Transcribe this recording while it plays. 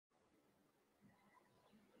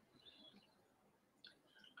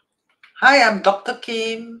Hi, I'm Dr.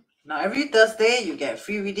 Kim. Now, every Thursday you get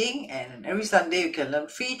free reading, and every Sunday you can learn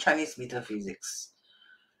free Chinese metaphysics.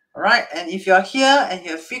 All right, and if you're here and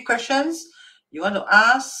you have free questions you want to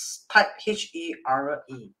ask, type HERE.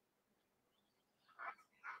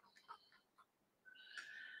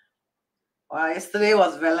 Well, yesterday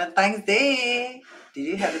was Valentine's Day. Did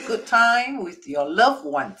you have a good time with your loved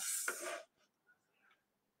ones?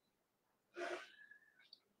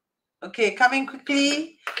 Okay, coming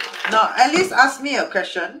quickly. Now, Alice asked me a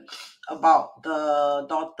question about the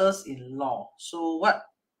daughters-in-law. So what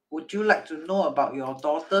would you like to know about your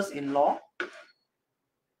daughters-in-law?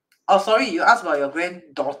 Oh, sorry, you asked about your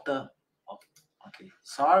granddaughter. Oh, okay,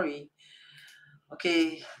 sorry.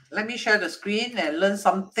 Okay, let me share the screen and learn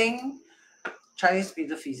something Chinese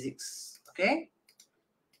metaphysics. Okay.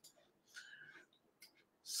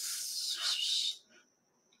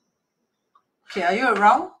 Okay, are you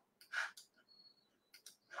around?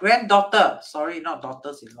 Granddaughter. Sorry, not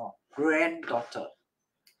daughters-in-law. Granddaughter.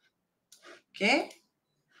 Okay.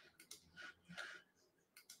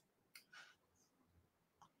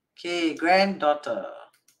 Okay, granddaughter.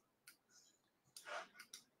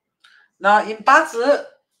 Now in Bazi,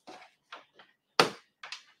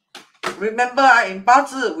 remember in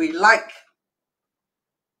Bazi we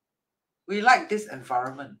like this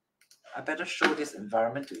environment. I better show this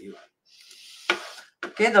environment to you.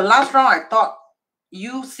 Okay, the last round I thought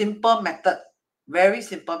use simple method, very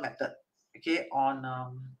simple method. Okay, on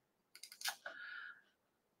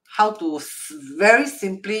how to very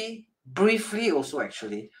simply, briefly also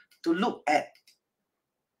actually, to look at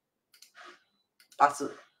Bazi.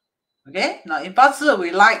 Okay, now in Bazi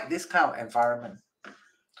we like this kind of environment.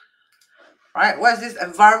 Right, what is this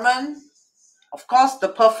environment? Of course, the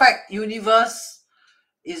perfect universe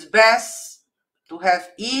is best to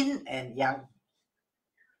have yin and yang,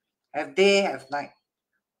 have day, have night.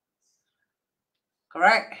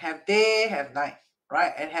 Correct? Have day, have night,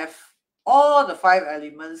 right? And have all the 5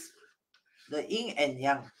 elements, the yin and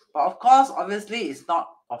yang. But of course, obviously, it's not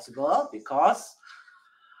possible because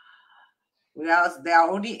there are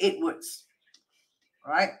only 8 words,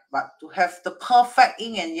 right? But to have the perfect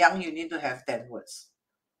yin and yang, you need to have 10 words.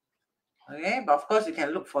 Okay, but of course, you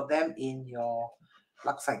can look for them in your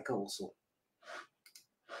luck cycle also.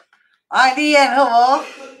 Hi, Lian, hello.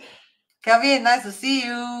 Kevin, nice to see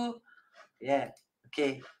you. Yeah,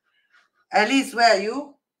 okay. Alice, where are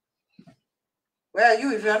you? Where are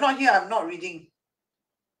you? If you are not here, I'm not reading.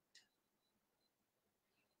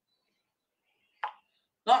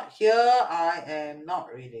 Not here, I am not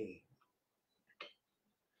reading.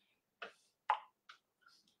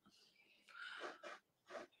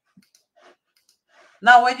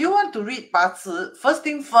 Now, when you want to read Bazi, first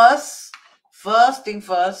thing first,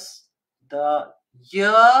 the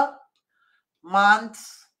year, month,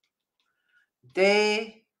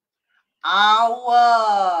 day,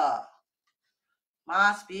 hour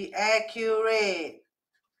must be accurate.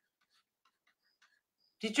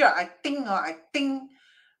 Teacher, I think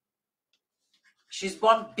she's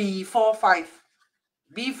born before 5.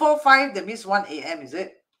 Before 5, that means 1 a.m., is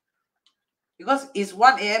it? Because it's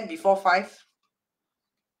 1 a.m. before 5.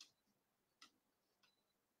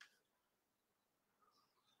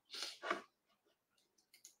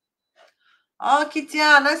 Oh,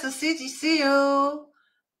 Kitia, nice to see you.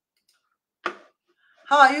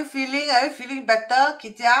 How are you feeling? Are you feeling better,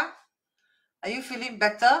 Kitia? Are you feeling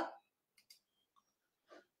better?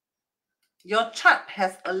 Your chart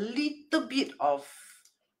has a little bit of,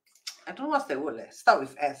 I don't know what's that word. Start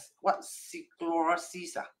with S. What?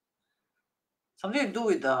 Sclerosis? Something to do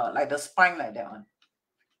with the, like the spine, like that one.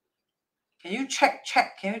 Can you check?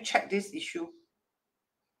 Can you check this issue?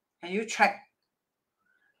 Can you check?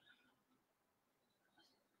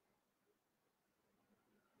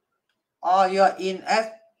 Or you're in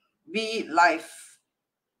FB Live.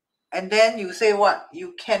 And then you say what?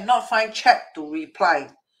 You cannot find chat to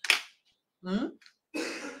reply.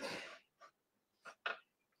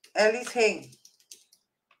 Alice Heng.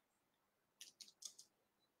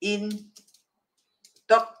 In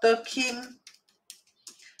Dr. Kim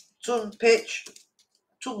Zoom page,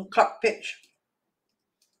 Zoom club page.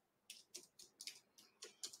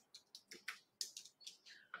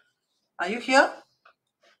 Are you here?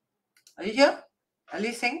 Are you here?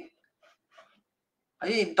 Alice Heng? Are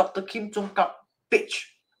you in Dr. Kim Zoom club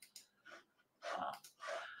page?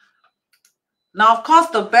 Now, of course,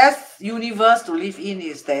 the best universe to live in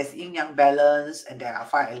is there's yin-yang balance and there are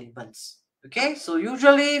 5 elements. Okay, so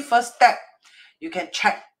usually first step, you can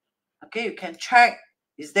check. Okay, you can check,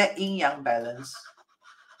 is there yin-yang balance?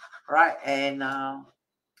 Right, and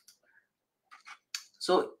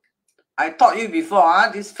so I taught you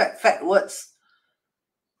before, these fat words,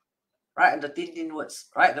 right? And the thin words,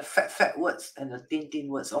 right? The fat words and the thin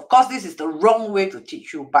words. Of course, this is the wrong way to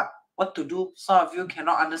teach you, but what to do? Some of you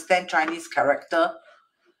cannot understand Chinese character,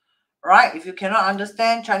 right? If you cannot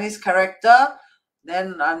understand Chinese character,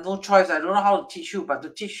 then I have no choice. I don't know how to teach you, but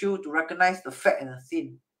to teach you to recognize the fat and the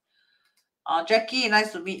thin. Jackie,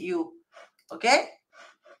 nice to meet you. Okay?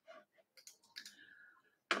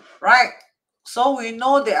 Right. So we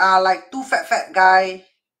know there are like two fat guy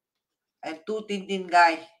and two thin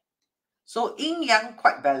guy. So yin yang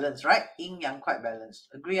quite balanced, right? Yin yang quite balanced.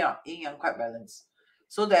 Agree or not? Yin yang quite balanced.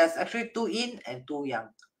 So there's actually two yin and two yang.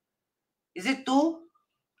 Is it two?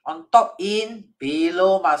 On top yin,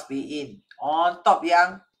 below must be yin. On top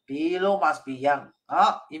yang, below must be yang.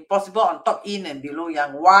 Impossible on top yin and below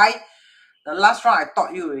yang. Why? The last round I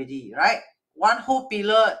taught you already, right? One whole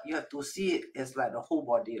pillar, you have to see it as like the whole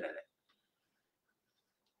body like that.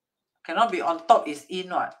 Cannot be on top is yin,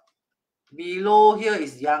 what? Below here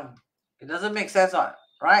is yang. It doesn't make sense, what?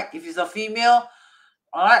 Right? If it's a female,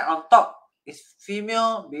 all right, on top is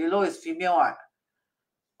female, below is female, what?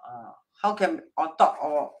 How can on top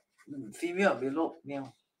or female, below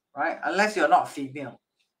male, right? Unless you're not female,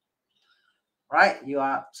 right? You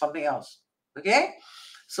are something else. Okay?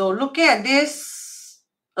 So looking at this,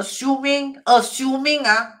 assuming,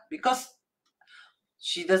 because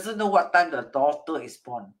she doesn't know what time the daughter is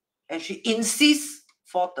born, and she insists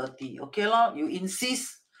 4:30. Okay, you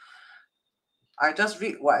insist. I just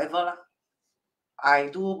read whatever. I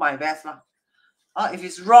do my best. If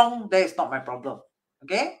it's wrong, then it's not my problem.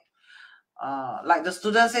 Okay? Like the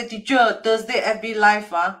student say, teacher, Thursday FB live,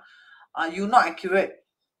 you not accurate.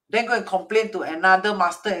 Then go and complain to another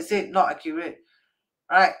master and say not accurate.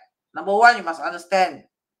 Right? Number one, you must understand,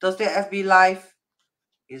 Thursday FB live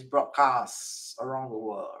is broadcast around the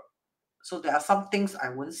world. So there are some things I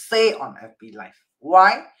won't say on FB live.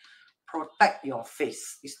 Why? Protect your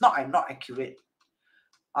face. It's not I'm not accurate.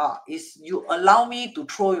 Is you allow me to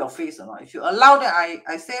throw your face or not. If you allow that,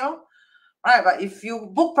 I say, right? But if you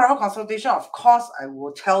book private consultation, of course I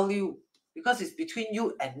will tell you, because it's between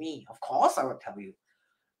you and me. Of course I will tell you,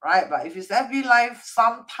 right? But if it's FB live,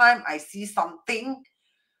 sometime I see something,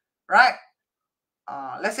 right?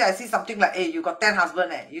 Let's say I see something like, hey, you got 10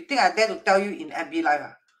 husbands, you think I dare to tell you in FB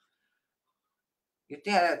live? You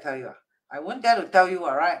think I dare to tell you? I won't dare to tell you,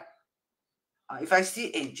 all right? If I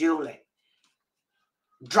see a jail,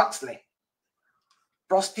 drugs,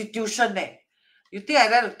 prostitution, you think I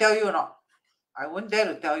dare to tell you or not? I won't dare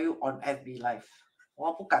to tell you on FB live.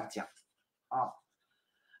 我不敢讲.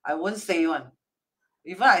 I won't say one.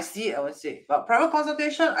 Even I see it, I won't say. But private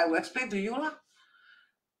consultation, I will explain to you,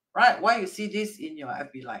 right? Why you see this in your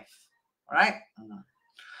FB live, right?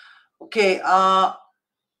 Okay.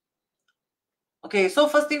 Okay. So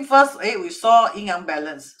first thing first, we saw yin yang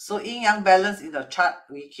balance. So yin yang balance in the chart,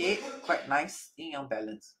 okay, quite nice. Yin yang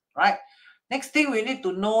balance, right? Next thing we need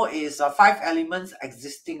to know is 5 elements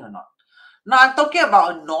existing or not. Now I'm talking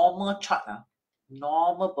about a normal chart,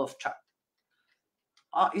 normal birth chart.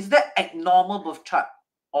 Is there abnormal birth chart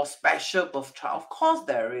or special birth chart? Of course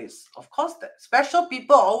there is. Of course that special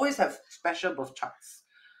people always have special birth charts,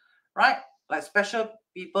 right? Like special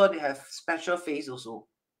people, they have special face also,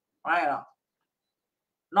 right?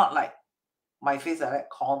 Not like my face, like that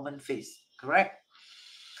common face, correct?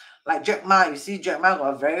 Like Jack Ma, you see Jack Ma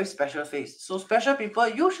got a very special face. So special people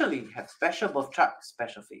usually have special birth chart,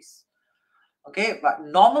 special face. Okay, but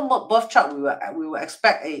normal birth chart, we will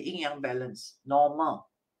expect a yin yang balance. Normal,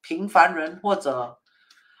 平凡人或者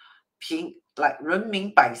like 人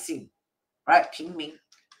民百姓, right? 平民,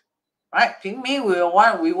 right? 平民 we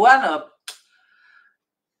want a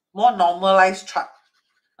more normalized chart.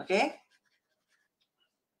 Okay.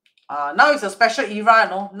 Now it's a special era,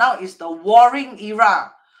 no? Now it's the warring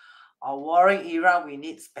era. Warring era, we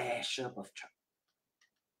need special birth chart.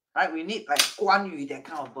 Right? We need like Guan Yu, that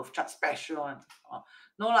kind of birth chart, special one.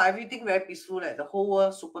 No, everything very peaceful, the whole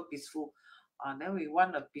world super peaceful. Then we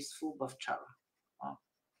want a peaceful birth chart.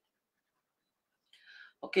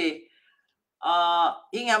 Okay.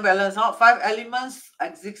 Yin yang balance, 5 elements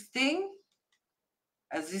existing,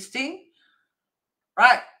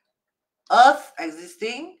 right? Earth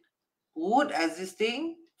existing, wood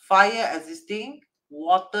existing, fire existing,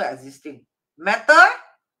 water existing. Matter,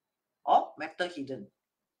 matter hidden.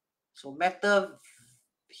 So matter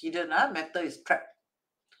hidden, matter is trapped.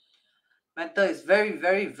 Matter is very,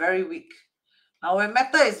 very, very weak. Now when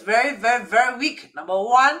matter is very, very, very weak, number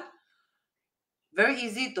one, very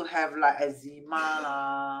easy to have like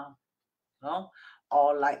eczema,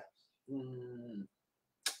 or like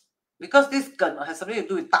because this gun has something to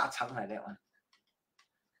do with 大肠 like that one.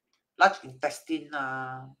 large intestine,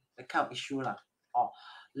 that kind of issue lah, or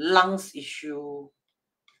lungs issue,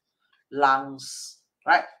 lungs,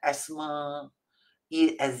 right? Asthma,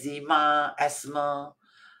 eczema, asthma.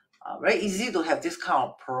 Very easy to have this kind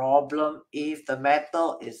of problem if the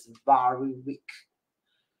metal is very weak.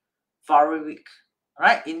 Very weak.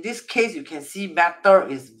 Right? In this case, you can see metal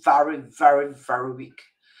is very, very, very weak.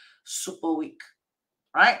 Super weak.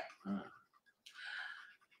 Right?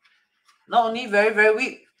 Not only very, very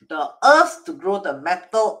weak, the earth to grow the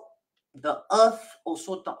metal, the earth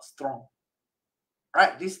also not strong.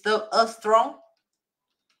 Right? This the earth strong?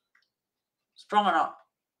 Strong or not?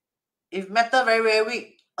 If metal very, very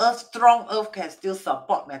weak, earth strong, earth can still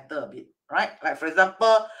support metal a bit. Right? Like for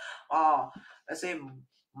example, let's say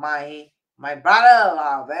my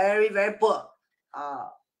brother very, very poor.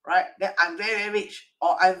 Right? Then I'm very, very rich.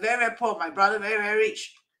 Or I'm very, very poor, my brother very, very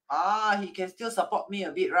rich. He can still support me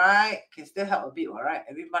a bit, right? Can still help a bit, all right?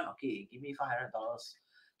 Every month, okay, give me $500.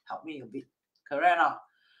 Help me a bit. Correct or not?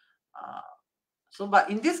 So, but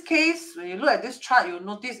in this case, when you look at this chart, you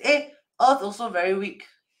notice, Earth also very weak.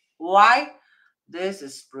 Why? This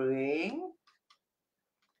is spring.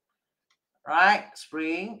 Right?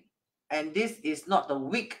 Spring. And this is not the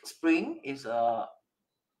weak spring. It's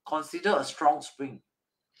considered a strong spring.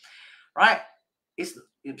 Right?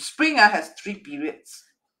 Spring has 3 periods.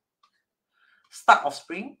 Start of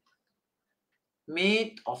spring,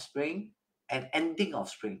 mid of spring, and ending of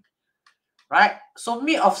spring. Right? So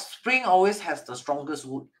mid of spring always has the strongest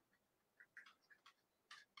wood.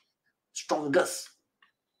 Strongest.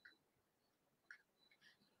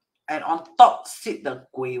 And on top sit the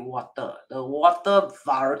gray water. The water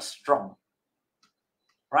very strong.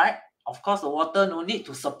 Right? Of course, the water no need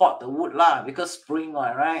to support the wood lah, because spring,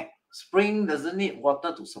 right? Spring doesn't need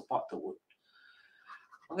water to support the wood.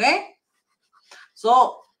 Okay?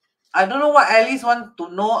 So, I don't know what Alice wants to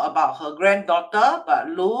know about her granddaughter, but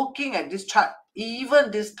looking at this chart,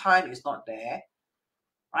 even this time is not there.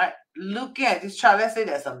 Right? Looking at this chart, let's say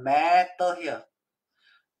there's a metal here.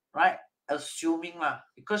 Right? Assuming lah,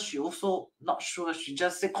 because she also not sure. She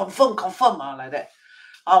just say confirm like that.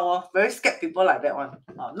 Very scared people like that one.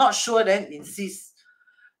 Not sure, then insist.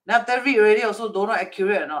 Now after read already also don't know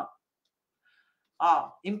accurate or not.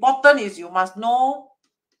 Important is you must know.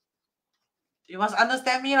 You must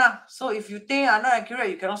understand me lah. So if you think I'm not accurate,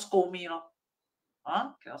 you cannot scold me, no.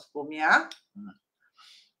 Cannot scold me,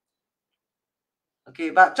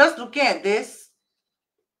 Okay, but just looking at this,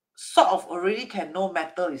 sort of already can know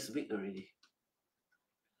metal is weak already.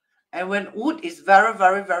 And when wood is very,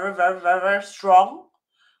 very, very, very, very, very strong,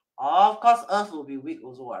 of course, earth will be weak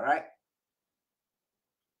also, right?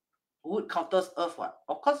 Wood counters earth, what?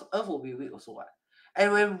 Of course, earth will be weak also, what?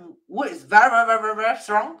 And when wood is very, very, very, very, very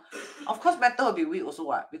strong, of course, metal will be weak also,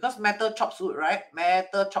 what? Because metal chops wood, right?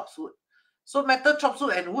 Metal chops wood. So metal chops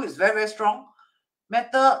wood and wood is very, very strong.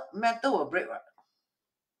 Metal will break, right?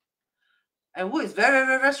 And wood is very,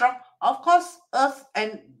 very, very strong. Of course, earth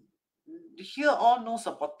and here all no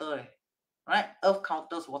supporter, right? Earth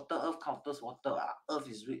counters water, earth counters water. Earth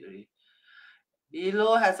is weak already.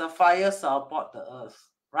 Below has a fire support the earth,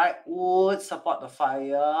 right? Wood support the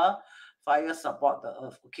fire. Fire support the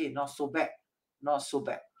earth. Okay, not so bad. Not so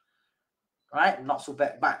bad. Right? Not so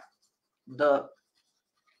bad. But the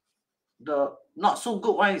not so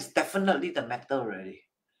good one is definitely the metal already.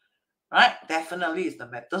 Right? Definitely is the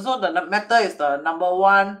metal. So the metal is the number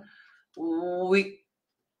one weak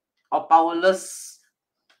or powerless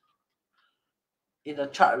in the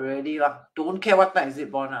chart already lah. Don't care what time is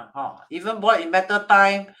it born lah. Even born in metal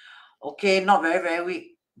time, okay, not very, very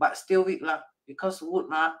weak, but still weak lah. Because wood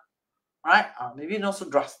lah. Right? Maybe not so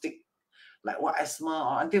drastic, like what asthma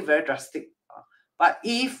or until very drastic. But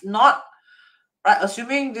if not, right,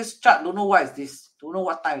 assuming this chart, don't know what is this, don't know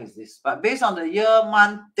what time is this, but based on the year,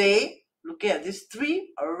 month, day, looking at these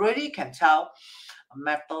 3, already can tell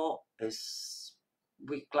metal is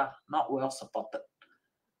weak lah, not well supported.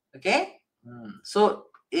 Okay?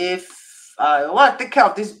 So if I want to take care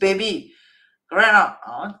of this baby, correct now?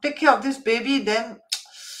 I want to take care of this baby,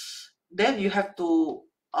 then you have to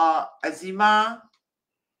eczema,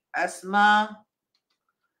 asthma,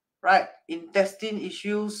 right? Intestine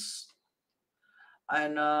issues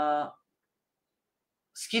and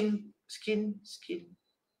skin,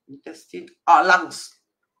 intestine, lungs,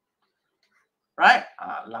 right?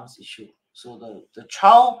 Lungs issue. So the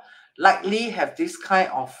child likely have this kind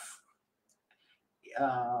of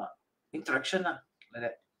interaction like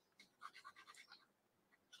that.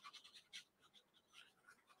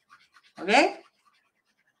 Okay?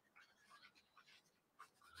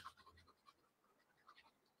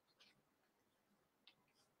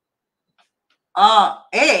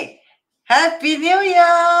 Happy New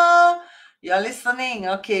Year! You're listening.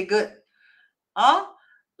 Okay, good.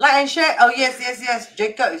 Like and share. Oh, yes.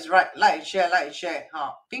 Jacob is right. Like and share.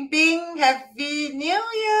 Ping Ping, Happy New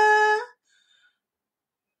Year!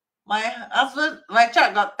 My husband, my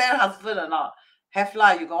child got 10 husband or not? Have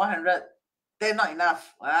lah, you got 100. 10 not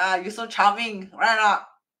enough. You so charming, right or not?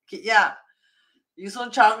 Yeah. You so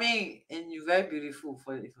charming and you very beautiful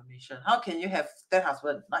for your information. How can you have 10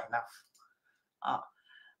 husband? Not enough.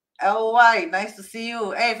 LY, nice to see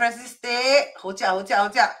you. Hey, Francis Day. 好食。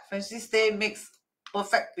Francis Day makes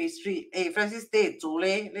perfect pastry. Hey, Francis Day, 做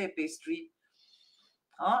咧 pastry.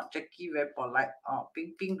 Jackie very polite.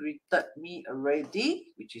 Ping Ping greeted me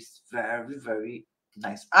already, which is very, very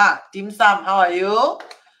nice. Dim Sum, how are you?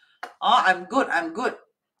 I'm good.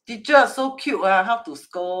 Teacher, so cute. How to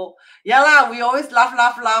scold? Yeah lah, we always laugh.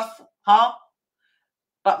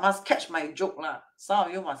 But must catch my joke lah. Some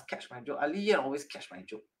of you must catch my joke. Ali always catch my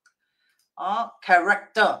joke.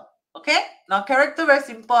 Character. Okay? Now character very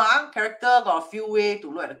simple. Character got a few ways to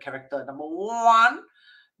look at the character. Number one,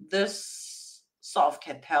 this sort of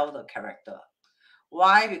can tell the character.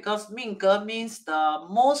 Why? Because 命格 means the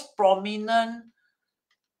most prominent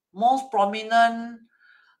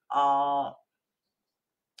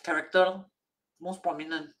character, most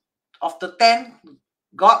prominent of the 10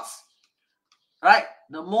 gods, right?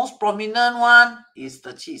 The most prominent one is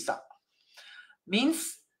the 七煞.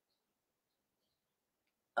 Means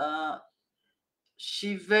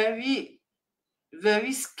she very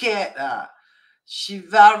scared. She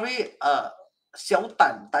very 小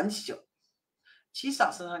胆小. 七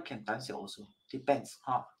煞 sometimes can 胆小 also. Depends.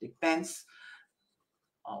 Depends.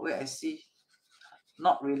 Wait, I see.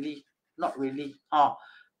 Not really. Not really.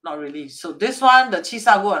 So this one, the 七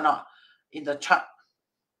煞 good or not? In the chart.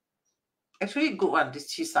 Actually good one. This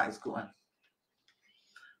七煞is good one.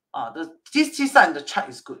 This 七煞in the chart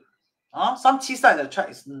is good. Some 七煞in the chart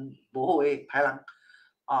is 不好诶，排lang.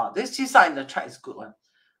 This 七煞in the chart is good one.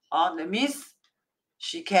 That means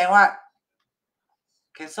she can what?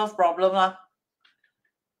 Can solve problem lah.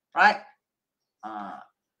 Right?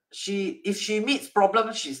 If she meets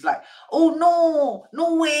problem, she's like, oh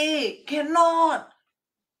no way, cannot.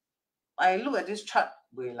 I look at this chart,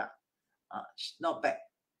 way lah. Not bad.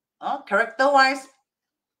 Character wise,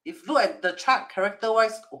 if look at the chart, character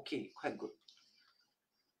wise, okay, quite good.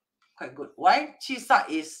 Why? 七煞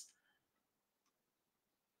is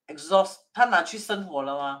exhaust. 他拿去生活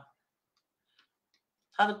了吗？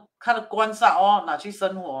他的官煞拿去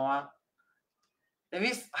生活吗？ That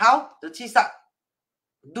means how? The 七煞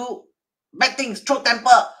do bad things, throw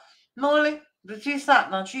temper. No leh. The 七煞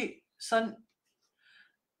拿去生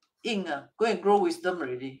硬go and grow wisdom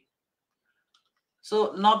already.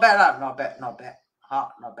 So not bad lah, not bad. Not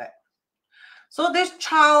bad. So this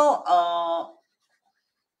child,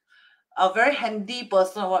 a very handy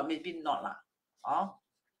person, what maybe not lah.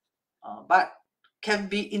 But can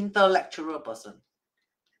be intellectual person.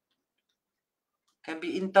 Can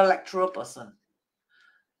be talented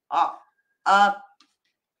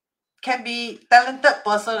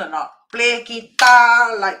person or not. Play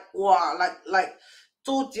guitar like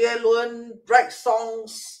Zhou Jielun, write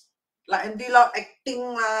songs like Andy Lau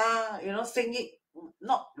acting lah, sing it.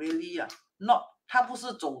 Not really not. 他不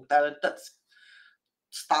是走 talented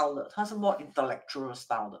style 的，他是 more intellectual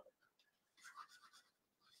style 的。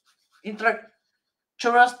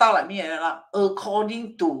Intellectual style like me lah.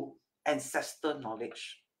 According to ancestor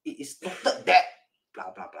knowledge, it is noted that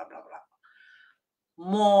blah blah blah.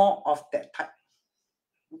 More of that type.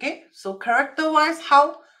 Okay, so character wise,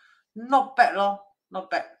 how? Not bad lor, not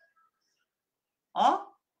bad.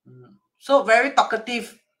 So very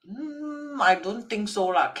talkative. I don't think so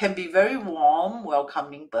lah. Can be very warm,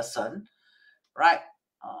 welcoming person, right?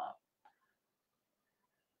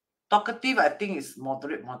 Talkative, I think is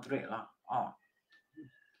moderate lah.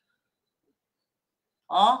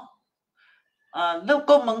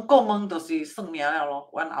 够懵就是算命了咯。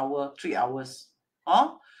1 hour, 3 hours.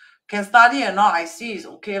 Can study or not? I see is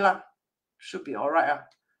okay lah. Should be alright.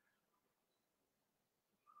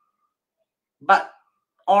 But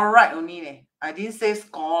alright only leh. I didn't say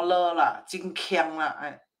scholar lah, 真强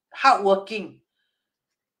啦. Hardworking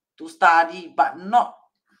to study, but not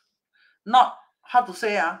how to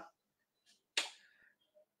say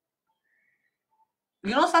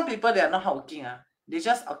some people, they are not hardworking. They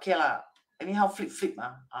just okay lah. Anyhow flip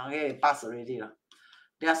okay, pass already lah.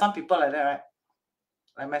 There are some people like that, right?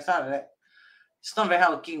 Like myself like that. It's not very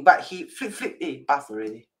hardworking, but he flip, pass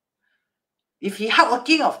already. If he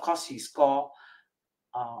hardworking, of course he score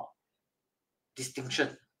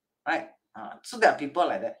distinction, right? So there are people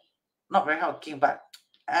like that, not very hardworking, but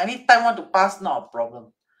anytime want to pass, not a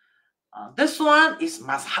problem. This one is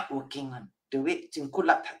must hardworking one. Do it, good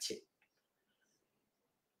luck touch it.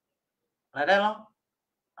 Like that, long.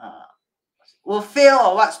 Will fail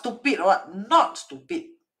or what? Stupid or what? Not stupid.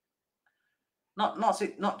 Not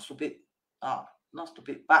stupid. Not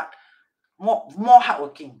stupid, but more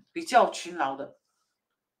hardworking. 比较勤劳的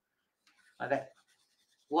like that.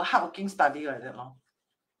 Will hardworking study like that, long.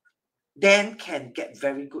 Then can get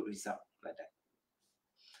very good result like that.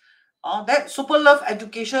 That super love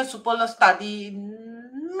education, super love study,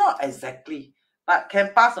 not exactly, but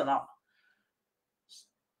can pass or not?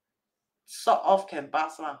 Sort of can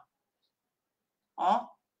pass lah.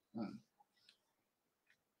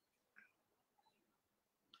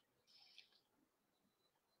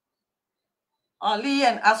 Li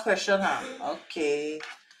Yan ask question, Okay.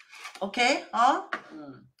 Okay,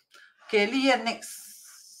 Okay, Li Yan next.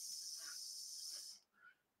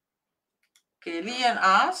 Okay, Li Yan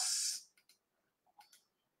asks.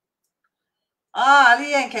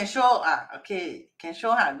 Li Yan can show, okay, can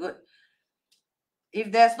show, good.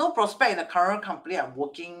 If there's no prospect in the current company I'm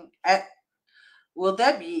working at, will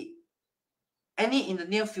there be any in the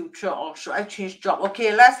near future, or should I change job?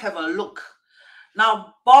 Okay, let's have a look.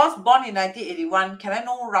 Now, boss born in 1981, can I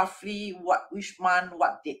know roughly which month,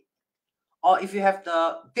 what date? Or if you have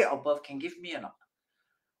the date of birth, can give me or not?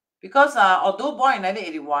 Because although born in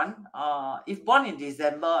 1981, if born in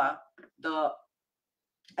December, the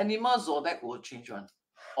animal zodiac will change one.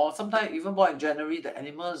 Or sometimes even born in January, the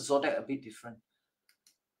animal zodiac a bit different.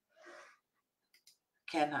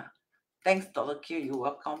 Can. Thanks, Dr. Q. You're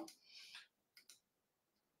welcome.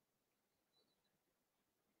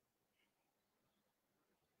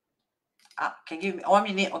 Can give me 1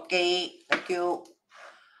 minute. Okay, thank you.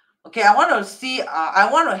 Okay, I want to see, I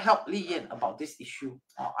want to help Li Yan about this issue.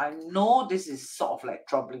 I know this is sort of like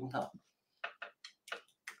troubling her.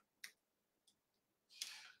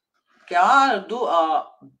 Okay, I want to do a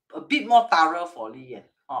bit more thorough for Li Yan.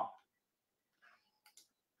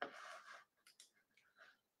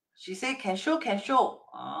 She say can show.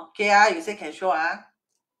 Okay, you say can show,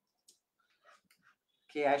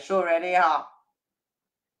 Okay, I show already,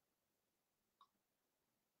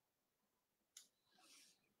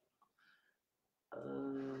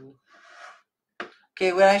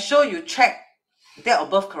 Okay, when I show, you check date of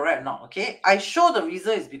birth correct or not, okay? I show the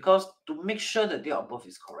reason is because to make sure the date of birth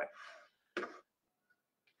is correct.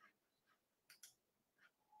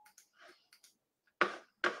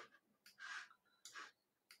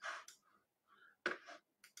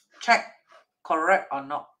 Check correct or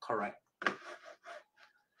not correct.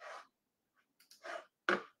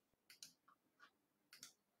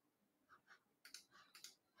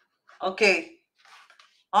 Okay.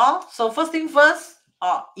 So first thing first,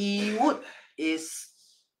 Yi Wood is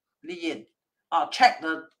Li Yan. Check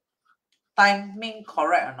the timing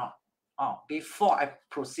correct or not. Before I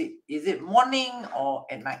proceed. Is it morning or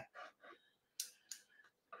at night?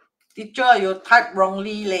 Teacher, you type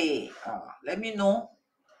wrongly leh. Let me know.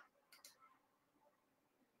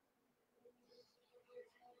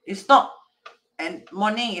 It's not and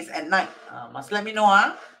morning, is at night. Must let me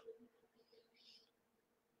know,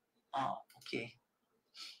 okay.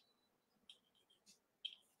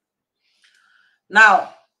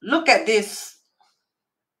 Now look at this.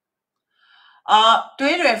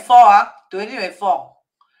 2024.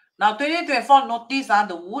 Now 2024, notice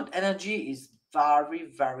the wood energy is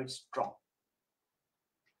very, very strong.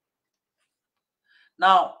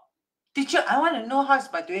 Now, teacher, I want to know how it's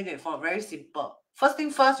by 2024. Very simple. First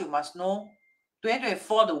thing first, you must know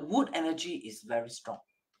 2024, the wood energy is very strong.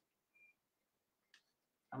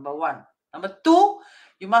 Number one. Number two,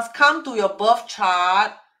 you must come to your birth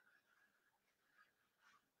chart.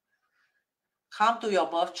 Come to your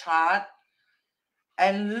birth chart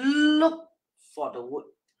and look for the wood.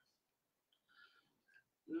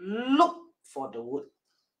 Look for the wood.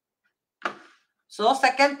 So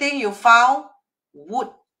second thing, you found wood.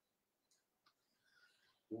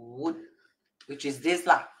 Wood, which is this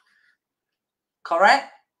lah. Correct?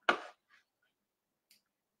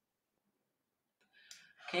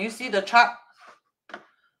 Can you see the chart?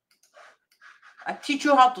 I teach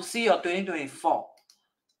you how to see your 2024.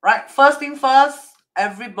 Right? First thing first,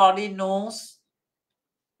 everybody knows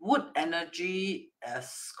wood energy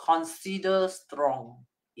is considered strong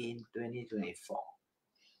in 2024.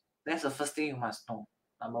 That's the first thing you must know.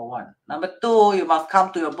 Number one. Number two, you must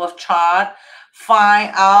come to your birth chart,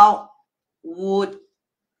 find out wood.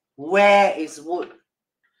 Where is wood?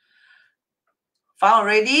 Found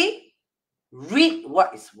already? Read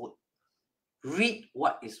what is wood. Read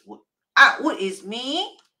what is wood. Wood is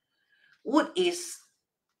me. Wood is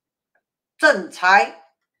正财.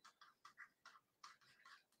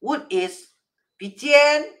 Wood is 比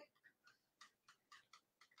肩,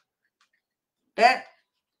 then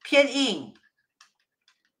偏硬,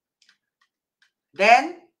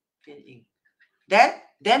 then 偏硬,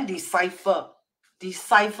 then decipher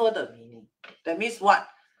the meaning. That means what?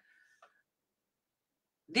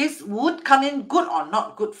 This wood come in good or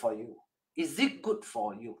not good for you? Is it good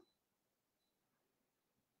for you?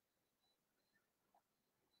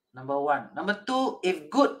 Number one. Number two, if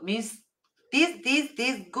good means this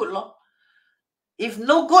good lo. If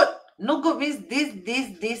no good means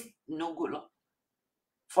this no good lo.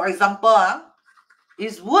 For example,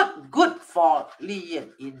 is wood good for Li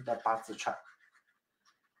Yan in the Bazi chart?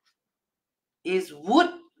 Is wood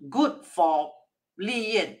good for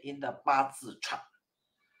Li Yan in the Bazi chart?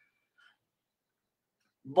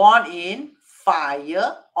 Born in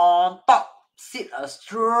fire, on top sit a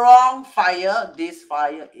strong fire. This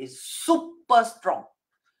fire is super strong.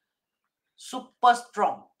 Super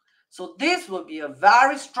strong. So this will be a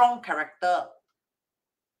very strong character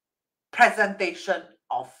presentation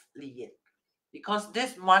of Li Yan, because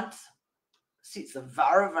this month sits a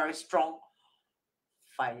very, very strong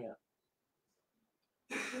fire.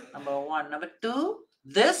 Number one. Number two,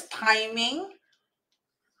 this timing,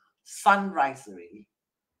 sunrise already.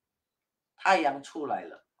 太阳出来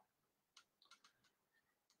了.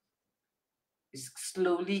 It's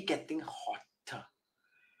slowly getting hotter.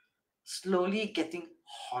 Slowly getting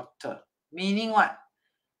hotter. Meaning what?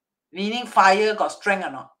 Meaning fire got strength or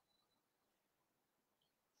not?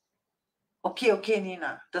 Okay,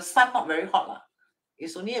 Nina. The sun not very hot lah.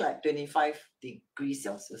 It's only like 25 degrees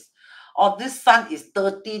Celsius. Or this sun is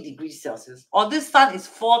 30 degrees Celsius. Or this sun is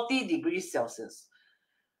 40 degrees Celsius.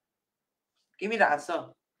 Give me the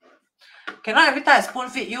answer. Cannot every time I spoon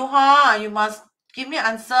feed you, huh? You must give me an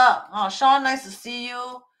answer. Oh, Sean, nice to see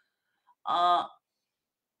you.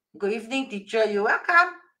 Good evening, teacher. You're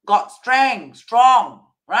welcome. Got strength, strong.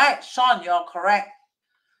 Right? Sean, you're correct.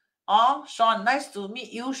 Oh, Sean, nice to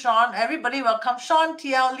meet you, Sean. Everybody welcome. Sean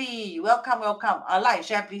TL Lee. Welcome. Like and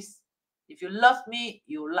share, please. If you love me,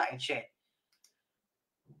 you like and share.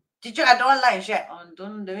 Teacher, I don't like and share. Oh,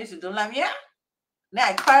 that means you don't like me, yeah? Then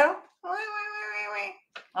I cry. Wait.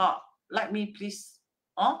 Oh, like me, please.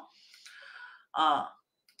 Oh,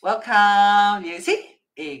 welcome. You see?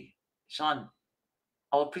 Hey, Sean,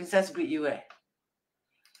 our princess greet you.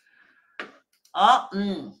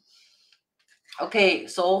 Okay,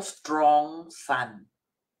 so strong sun.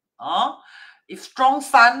 If strong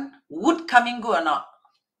sun, wood coming good or not?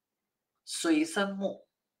 水生木.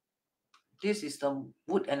 This is the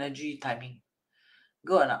wood energy timing.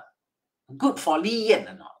 Good or not? Good for Li Yan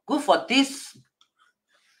or not? Good for this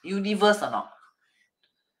universe or not?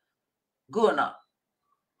 Good or not?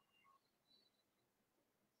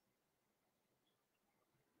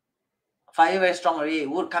 Fire very strong already.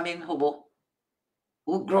 Wood come in, hobo.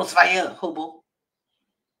 Wood grows fire, hobo.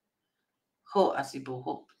 Ho asibo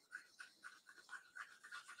ho.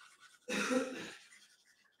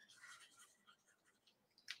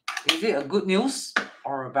 Is it a good news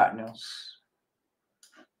or a bad news?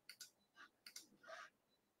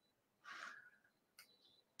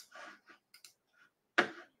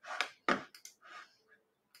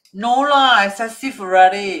 No lah, excessive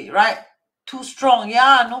already, right? Too strong,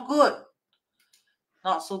 yeah, no good.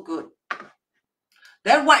 Not so good.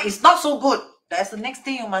 Then what is not so good? That's the next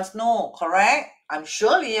thing you must know, correct? I'm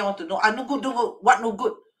sure you want to know. No good, no good. What no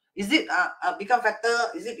good? Is it become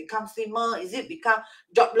fatter? Is it become slimmer? Is it become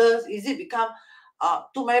jobless? Is it become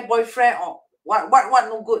too many boyfriend? Or what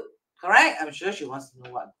no good? Correct? I'm sure she wants to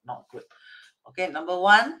know what not good. Okay, number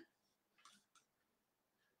one.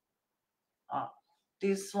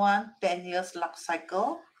 This one, 10 years luck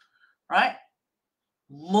cycle, right?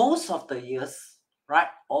 Most of the years, right?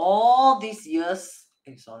 All these years,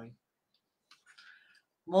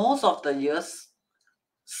 most of the years,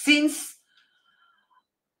 since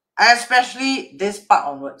especially this part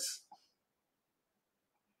onwards,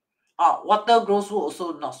 water grows wood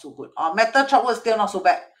also not so good. Metal chop wood still not so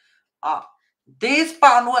bad. This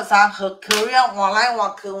part onwards, her career 换来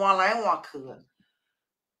换去，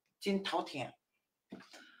真头疼。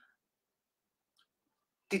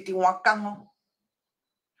直直换工咯。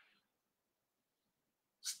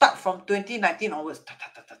Start from 2019 onwards,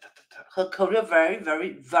 her career very,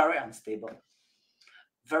 very, very unstable.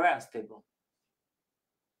 Very unstable.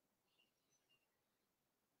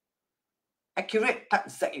 Accurate type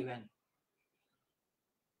Z event.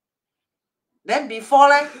 Then before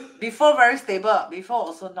very stable, before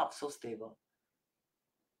also not so stable.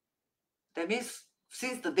 That means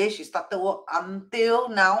since the day she started work until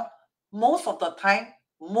now, most of the time,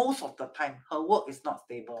 her work is not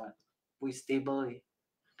stable. We stable.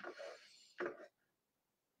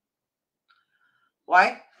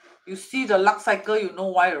 Why? You see the luck cycle, you know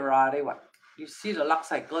why already. What? You see the luck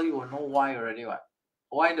cycle, you will know why already. What?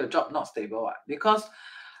 Why the job not stable? What? Because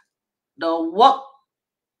the work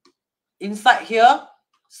inside here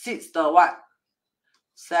sits the what?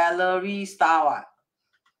 Salary star. What?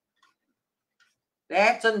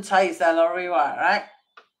 There, 正财 is salary. What? Right?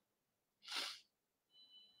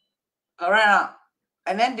 Correct.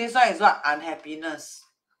 And then this one is what? Unhappiness.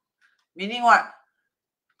 Meaning what?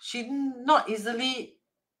 She not easily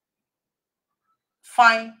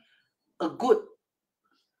find a good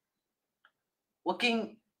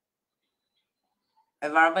working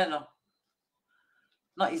environment. No?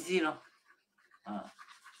 Not easy. No?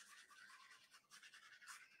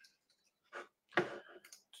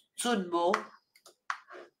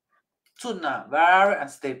 Very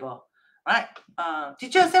unstable. Right?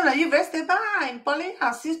 Teacher, same like you, very stable. In Poly,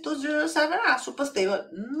 since 2007, super stable.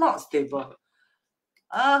 Not stable.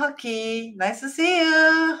 Okay, nice to see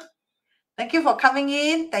you. Thank you for coming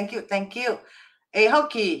in. Thank you, thank you. Hey,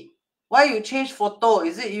 Hockey, why you change photo?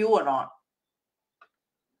 Is it you or not?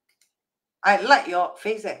 I like your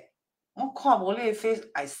face. Face.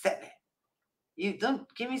 I said. You don't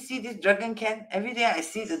give me see this dragon can. Every day I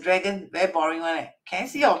see the dragon. Very boring one. Can I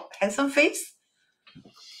see your handsome face?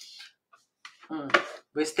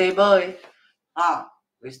 We're stable.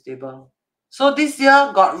 We're stable. So this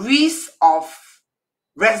year got risk of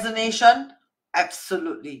resignation.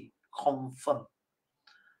 Absolutely confirmed.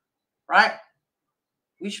 Right?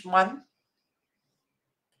 Which month?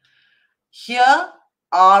 Here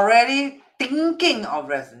already thinking of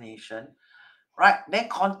resignation. Right? Then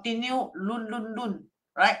continue lun.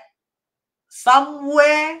 Right?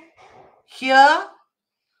 Somewhere here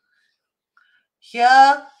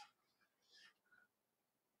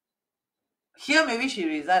maybe she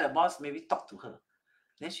resigned, the boss maybe talk to her.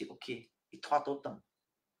 Then she okay.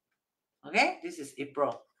 Okay? This is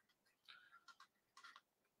April.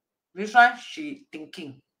 This one she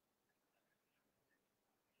thinking.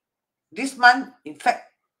 This month, in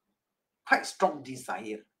fact, quite strong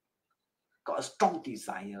desire. Got a strong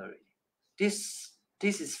desire already. This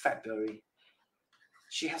is February.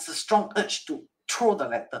 She has a strong urge to throw the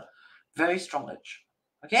letter. Very strong urge.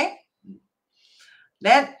 Okay?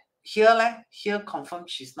 Then here confirm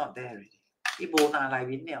she's not there already.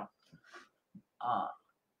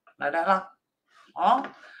 Like that lah.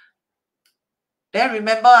 Then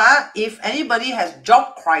remember, if anybody has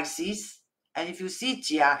job crisis, and if you see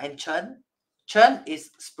Jia and Chen is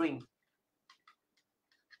spring.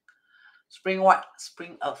 Spring what?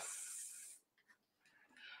 Spring earth.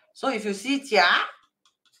 So if you see Jia,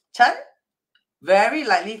 Chen, very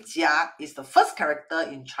likely Jia is the first character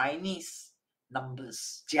in Chinese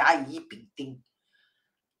numbers. Jia Yi Bing Ding.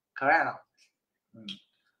 Correct?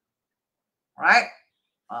 Right?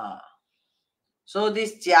 So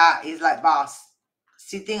this Jia is like boss.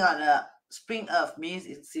 Sitting on a spring earth means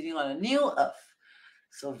it's sitting on a new earth.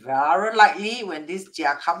 So very likely when this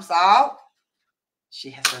Jia comes out, she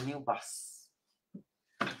has a new boss.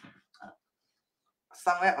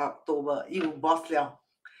 Somewhere October, you boss liao.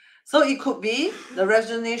 So it could be the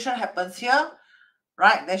resignation happens here,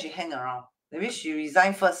 right? Then she hang around. Maybe she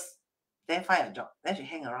resign first, then find a job. Then she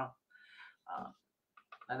hang around.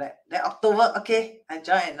 Like that. Then October, okay, I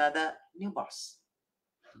join another new boss.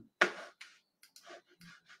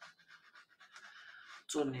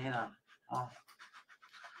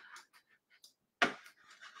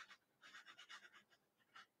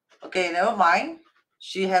 Okay, never mind.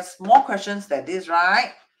 She has more questions than this,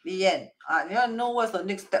 right? The end. You want to know what's the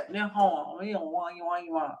next step?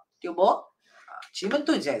 奇门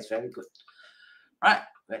遁甲 is very good. Right?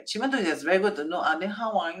 奇门遁甲 is very good to know.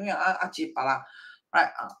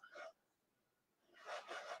 Right?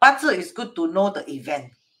 八字 is good to know the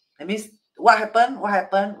event. That means what happened.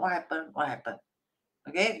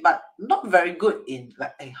 Okay? But not very good in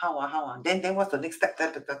like, hey, how? Then what's the next step?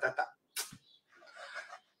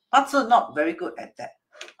八字 not very good at that.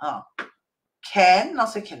 Can, not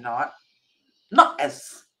say cannot. Not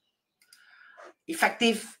as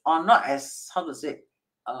effective or not as, how to say,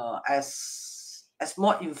 as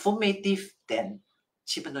more informative than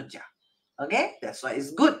奇门遁甲. Okay? That's why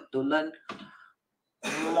it's good to learn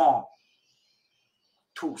more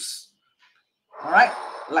tools. Alright?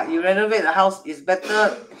 Like you renovate the house, it's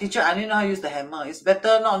better. Teacher, I only know how to use the hammer. It's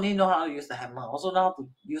better not only know how to use the hammer, also know how to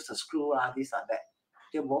use the screw, this and that.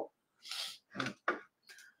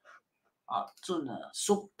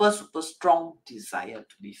 Super strong desire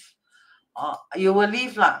to leave. You will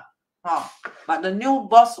leave lah. But the new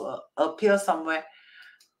boss will appear somewhere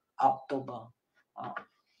October.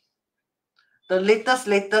 The latest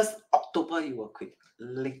October you will quit.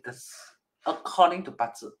 Latest, according to 八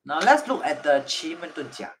字. Now let's look at the 奇门遁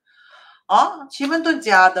甲. 奇门遁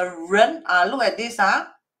甲 the 人 look at this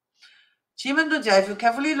奇门遁甲 if you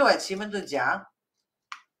carefully look at 奇门遁甲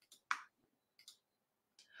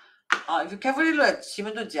if you carefully look at 奇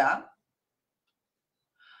门遁甲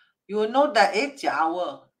you will know that 甲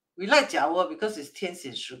hour. We like 甲 hour because it's 天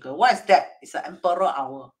显时格. Why is that? It's an emperor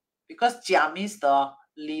hour. Because 甲 means the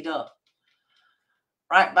leader.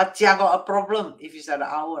 Right? But 甲 got a problem if it's at the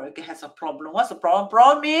hour. It has a problem. What's the problem?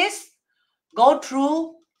 Problem is go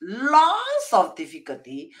through lots of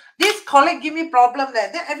difficulty. This colleague give me problem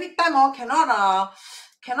that then every time cannot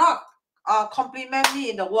compliment me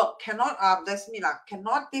in the work, cannot that's me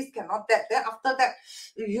cannot this, cannot that. Then after that,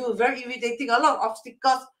 you very irritating, a lot of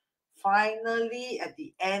obstacles. Finally, at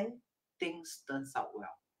the end, things turns out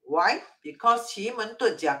well. Why? Because 奇门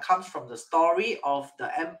遁甲 comes from the story of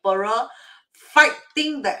the emperor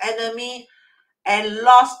fighting the enemy and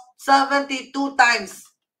lost 72 times.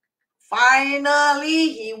 Finally,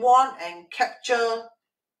 he won and captured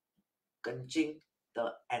Genjing,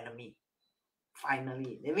 the enemy.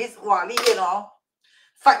 Finally. That means, wow, Li Yan,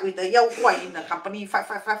 fight with the Yao Guai in the company, fight.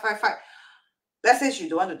 Let's say she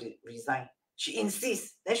don't want to resign. She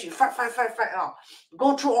insists. Then she fight.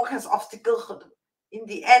 Go through all kinds of obstacles. In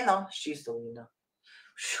the end, she's the winner.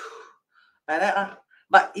 Like that.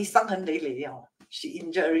 But it's something lately. She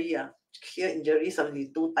injury. Clear injury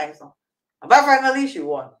 72 times. But finally, she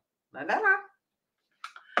won. Like that.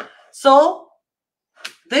 So,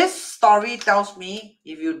 this story tells me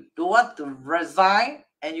if you don't want to resign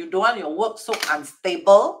and you don't want your work so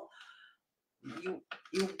unstable,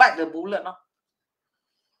 you bite the bullet.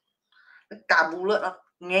 Bullet.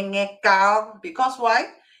 Because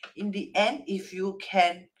why? In the end, if you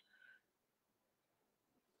can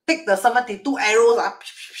take the 72 arrows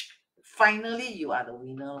finally you are the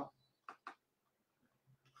winner.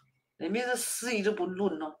 That means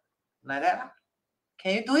like that.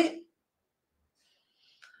 Can you do it?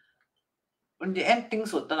 In the end,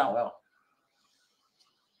 things will turn out well.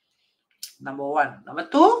 Number one. Number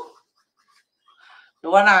two, the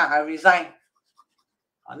one I resign.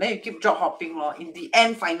 Then you keep job hopping. In the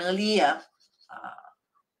end, finally,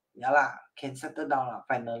 can settle down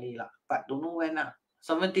finally. But don't know when.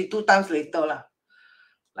 72 times later.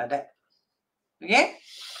 Like that. Okay?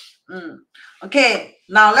 Okay,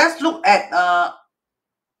 now let's look at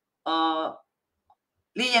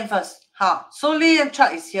Li Yan first. So Li Yan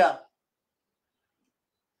chart is here.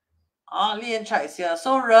 Li Yan chart is here.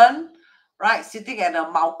 So Ren, right, sitting at a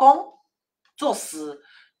Mao Gong, 做死.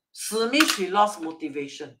 死 means she lost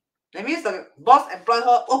motivation. That means the boss employ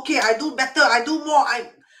her. Okay, I do better, I do more.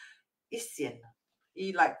 He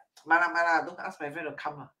like, mana, don't ask my friend to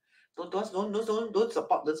come. Don't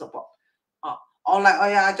support. Or like, oh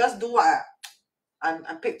yeah, I just do what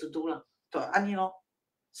I'm paid to do. Like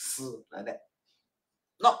that.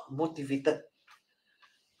 Not motivated.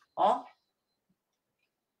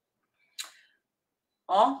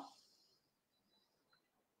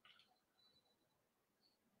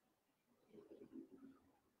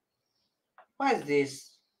 What is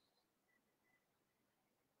this?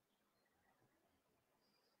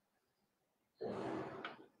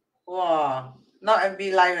 Wow, not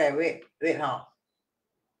MB live. Wait, I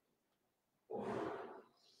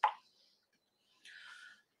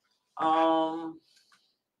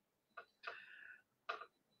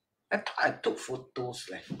thought I took photos.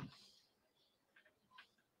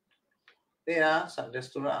 Wait, some the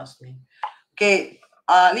student asked me. Okay,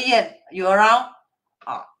 Li Yan, you around?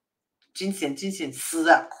 惊险 死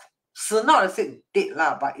not to say dead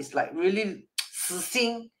but it's like really 死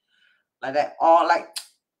心 like that, or like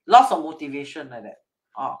loss of motivation like that.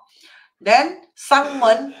 Then 伤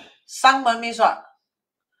门 means what?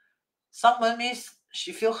 伤门 means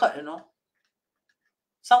she feel hurt,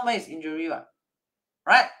 伤门 is injury,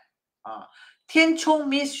 right? 天冲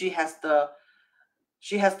means she has the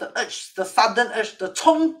urge, the sudden urge, the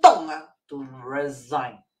冲动 to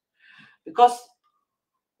resign. Because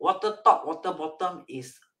water top, water bottom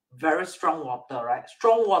is very strong water, right?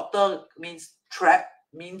 Strong water means trap,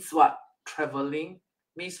 means what? Traveling,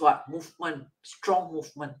 means what? Movement, strong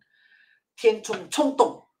movement. 天冲冲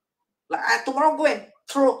动, like I tomorrow go and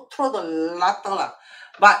throw the ladder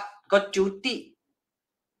But got 九弟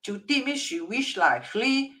means she wish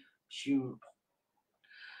actually she's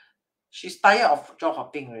tired of job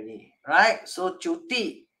hopping already, right? So 九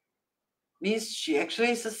弟 means she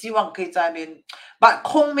actually 是希望可以在那边 but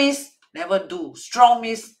空 means never do, strong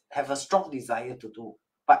means have a strong desire to do,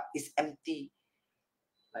 but it's empty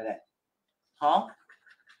like that.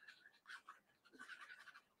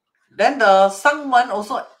 Then the Sangmen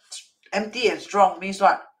also empty and strong means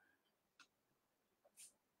what?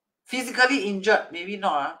 Physically injured, maybe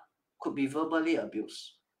not. Could be verbally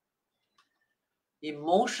abused,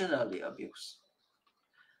 emotionally abused,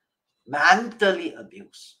 mentally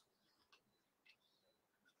abused.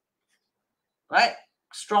 Right?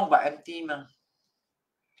 Strong but empty, man.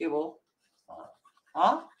 Okay, bo?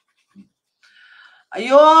 Huh?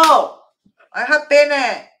 Ayo! I have pain,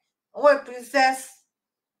 eh? Oh, princess.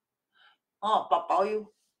 Oh, Papa,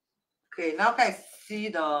 you. Okay, now can I see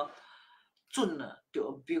the Zun to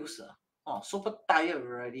abuse. Oh, super tired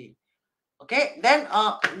already. Okay, then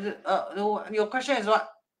your question is what?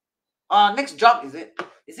 Next job, is it?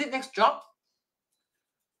 Is it next job?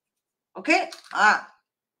 Okay.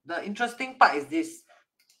 The interesting part is this.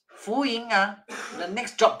 Fu Ying, the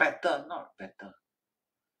next job better, not better.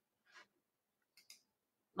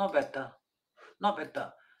 Not better. Not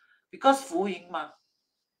better. Because Fu Ying,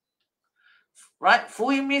 right?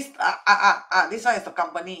 Fu Ying means this one is the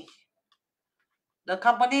company. The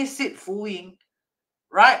company seat Fu Ying,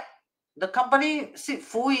 right? The company seat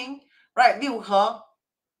Fu Ying, right? Liu He,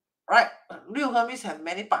 right? Liu He means have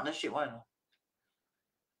many partnership, one.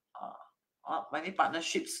 Many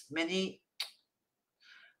partnerships, many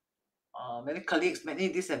colleagues, many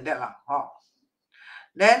this and that lah.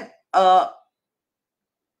 Then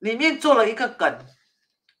里面做了一个梗，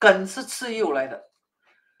梗是次右来的。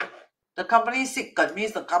The company seat 梗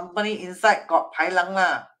means the company inside got 排狼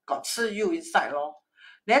啦 got 次右 inside 咯。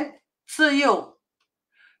Then 次右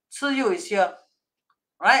is here,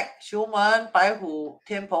 right? 熊门、白虎、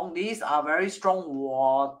天蓬 these are very strong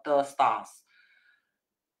water stars,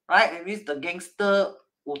 right? It means the gangster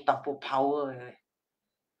will double power.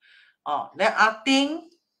 Then Ting,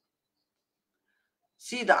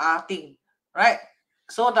 see the Ting, right?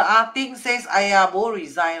 So the Ting says, "Aya, bo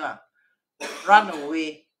resign lah, run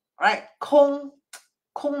away." Right? Kong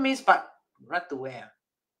means but run away.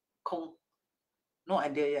 Kong, no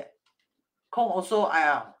idea yet. Kong also,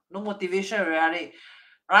 no motivation really,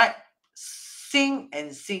 right? Sing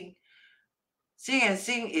and sing. Sing and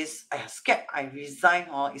sing is, scared I resign,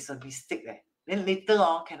 it's a mistake. Then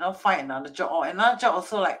later, cannot find another job. Another job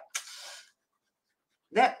also like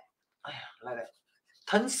that. Like that.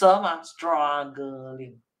 腾蛇嘛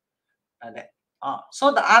struggling. Like that.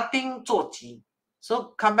 So the Ting 做鸡.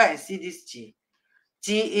 So come back and see this Ji.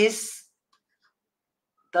 Ji is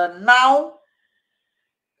the now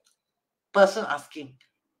person asking,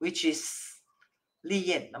 which is Li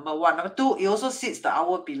Yan, number 1. Number 2, it also sits the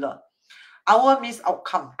hour pillar. Hour means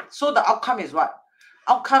outcome. So the outcome is what?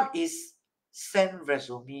 Outcome is send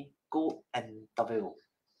resume, go and interview.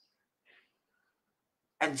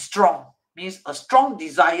 And strong means a strong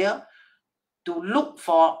desire to look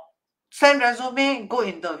for, send resume, go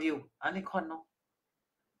interview.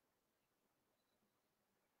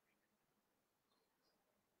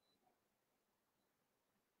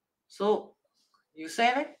 So you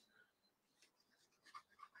say that?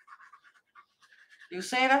 You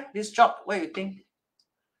say that? This job, what do you think?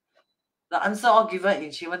 The answer all given in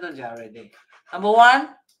奇门遁甲 already. Number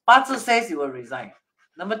 1, 八字 says you will resign.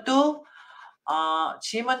 Number 2,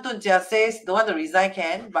 奇门遁甲 says don't want to resign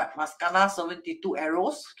can, but must kena 72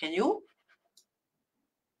 arrows. Can you?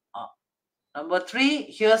 Number 3,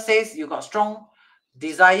 here says you got strong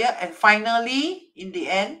desire, and finally, in the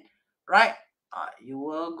end, right, you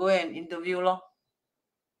will go and interview lor.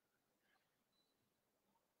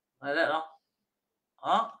 Like that lor.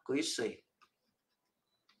 癸水.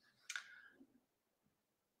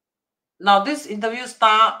 Now this interview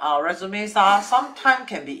star, resume star, sometimes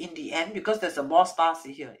can be in the end because there's a boss star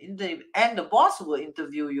see here. In the end, the boss will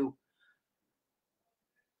interview you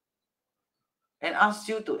and ask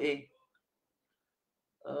you to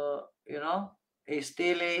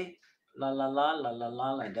stay late, la la la la la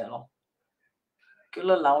la like that lor.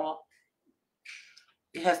 Killer lao lor.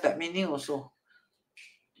 It has that meaning also.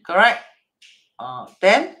 Correct?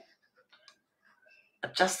 Then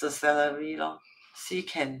adjust the salary lor. See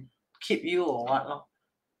can keep you or what lor.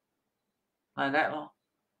 Like that lor.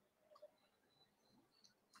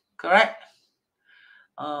 Correct?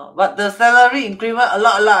 But the salary increment a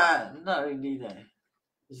lot. Not really there.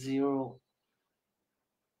 0.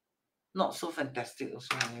 Not so fantastic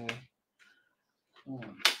also anyway.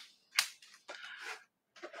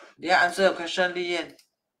 Did I answer your question, Li Yan?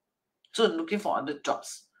 Zun looking for other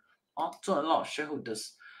jobs. Zun a lot of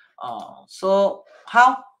shareholders. So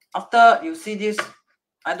how? After you see this,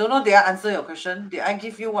 I don't know, did I answer your question? Did I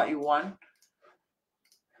give you what you want?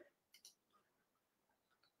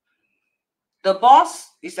 The boss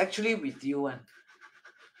is actually with you,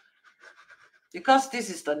 because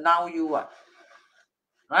this is the now you.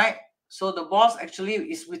 right? So the boss actually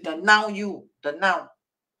is with the now you, the now.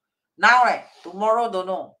 Now, right? Tomorrow, don't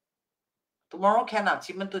know. Tomorrow can,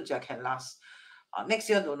 奇门遁甲 can last. Next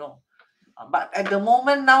year, don't know. But at the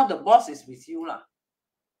moment now, the boss is with you, lah.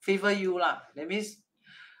 Favor you, lah. That means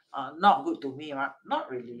not good to me, right? Not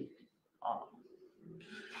really.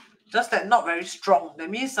 Just that not very strong. That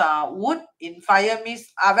means wood in fire means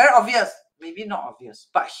very obvious. Maybe not obvious.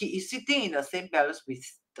 But he is sitting in the same palace with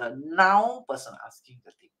the now person asking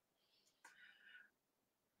the thing.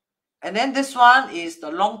 And then this one is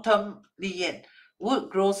the long-term Li Yan. Wood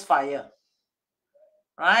grows fire.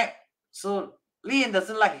 Right? So Li Yan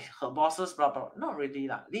doesn't like her bosses, blah, blah. Not really.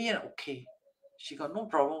 Li Yan okay. She got no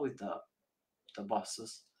problem with the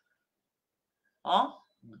bosses.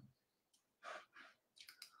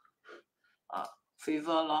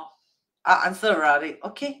 Favor law. Answer already.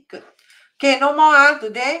 Okay, good. Okay, no more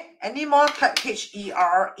today. Any more? Type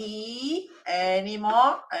HERE. Any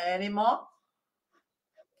more? Any more?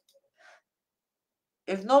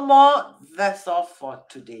 If no more, that's all for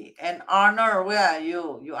today. And Arnold, where are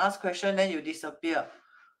you? You ask question, then you disappear.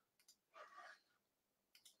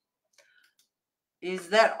 Is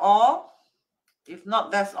that all? If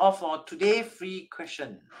not, that's all for today. Free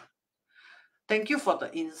question. Thank you for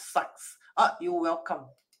the insights. You're welcome.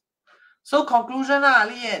 So conclusion,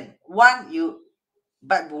 Li Yan. One, you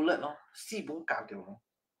bite bullet,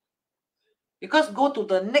 because go to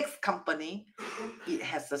the next company, it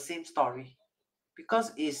has the same story.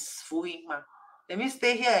 Because it's full-ing. That means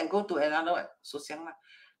stay here and go to another one. So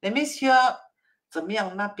that means here, 怎么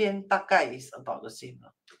样那边大概 is about the same.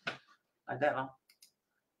 Like that.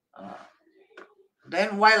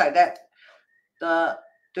 Then why like that? The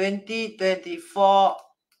 2024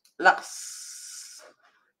 Lux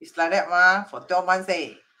is like that for 12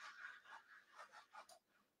 months.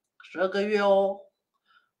 12个月哦。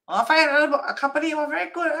Find another company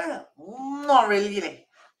very good. Not really.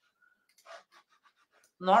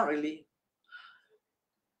 Not really.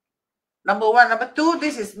 Number one. Number two,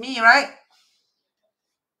 this is me, right?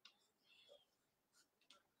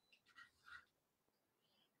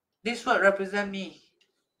 This word represent me.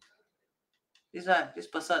 This one, this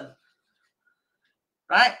person.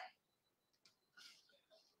 Right?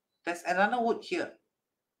 There's another wood here.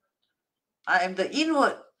 I am the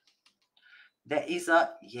inward. There is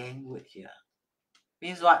a yang wood here.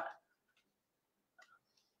 Means what?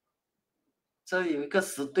 这里有一个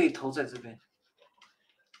死对头在这边。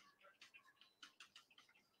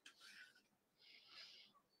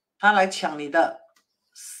他来抢你的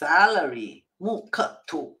salary， 木克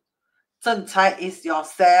土。正财 is your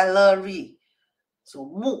salary， so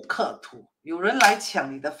木克土，有人来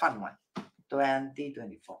抢你的饭碗。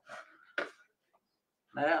2024，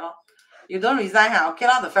 来了You don't resign, okay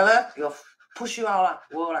lah. The fella will push you out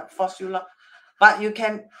will like force you But you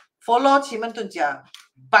can follow 奇门遁甲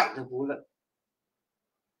bite the bullet.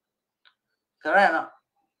 Correct or not?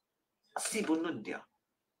 戏不论掉。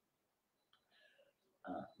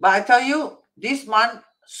But I tell you, this month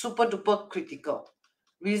super duper critical.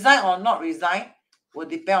 Resign or not resign will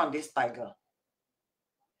depend on this tiger.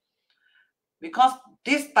 Because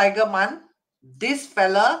this tiger month, this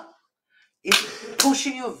fella is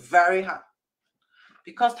pushing you very hard.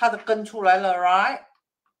 Because 他的根出来了 right?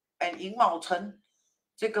 And 寅卯辰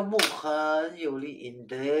这个木很有力 in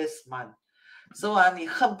this month. So 你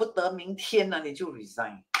恨不得明天你就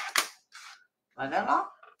resign. Like that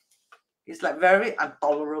It's like very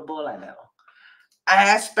intolerable like that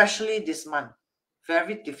Especially this month.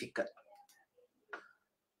 Very difficult.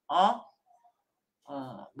 Born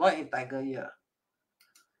in tiger year.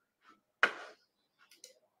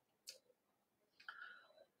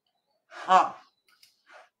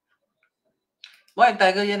 Born in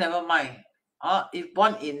tiger year, never mind. If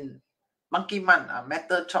born in monkey month,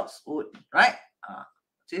 metal chops wood, right?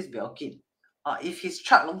 This be okay. If his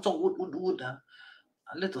chart 隆重 wood, a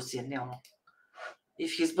little 闲了.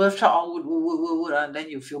 If his birth chart all wood, then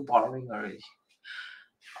you feel boring already.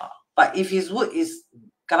 But if his wood is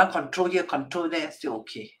cannot control here, control there, still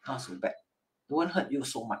okay. Not so bad. It won't hurt you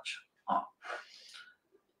so much.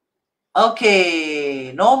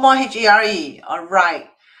 Okay, no more HERE. All right.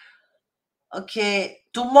 Okay,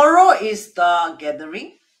 tomorrow is the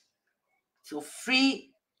gathering. So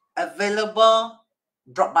free, available,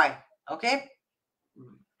 drop by. Okay.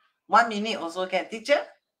 1 minute also can. Teacher,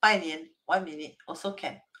 拜年 1 minute also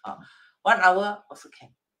can. 1 hour also can.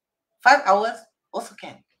 5 hours also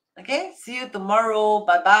can. Okay. See you tomorrow.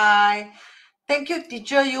 Bye bye. Thank you,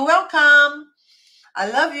 teacher. You're welcome.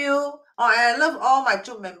 I love you. I love all my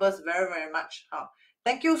troop members very, very much.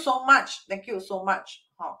 Thank you so much. Thank you so much.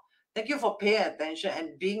 Thank you for paying attention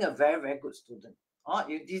and being a very, very good student.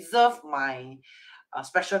 You deserve my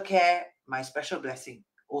special care, my special blessing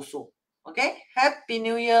also. Okay, Happy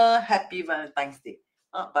New Year, Happy Valentine's Day.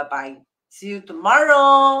 Bye bye. See you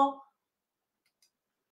tomorrow.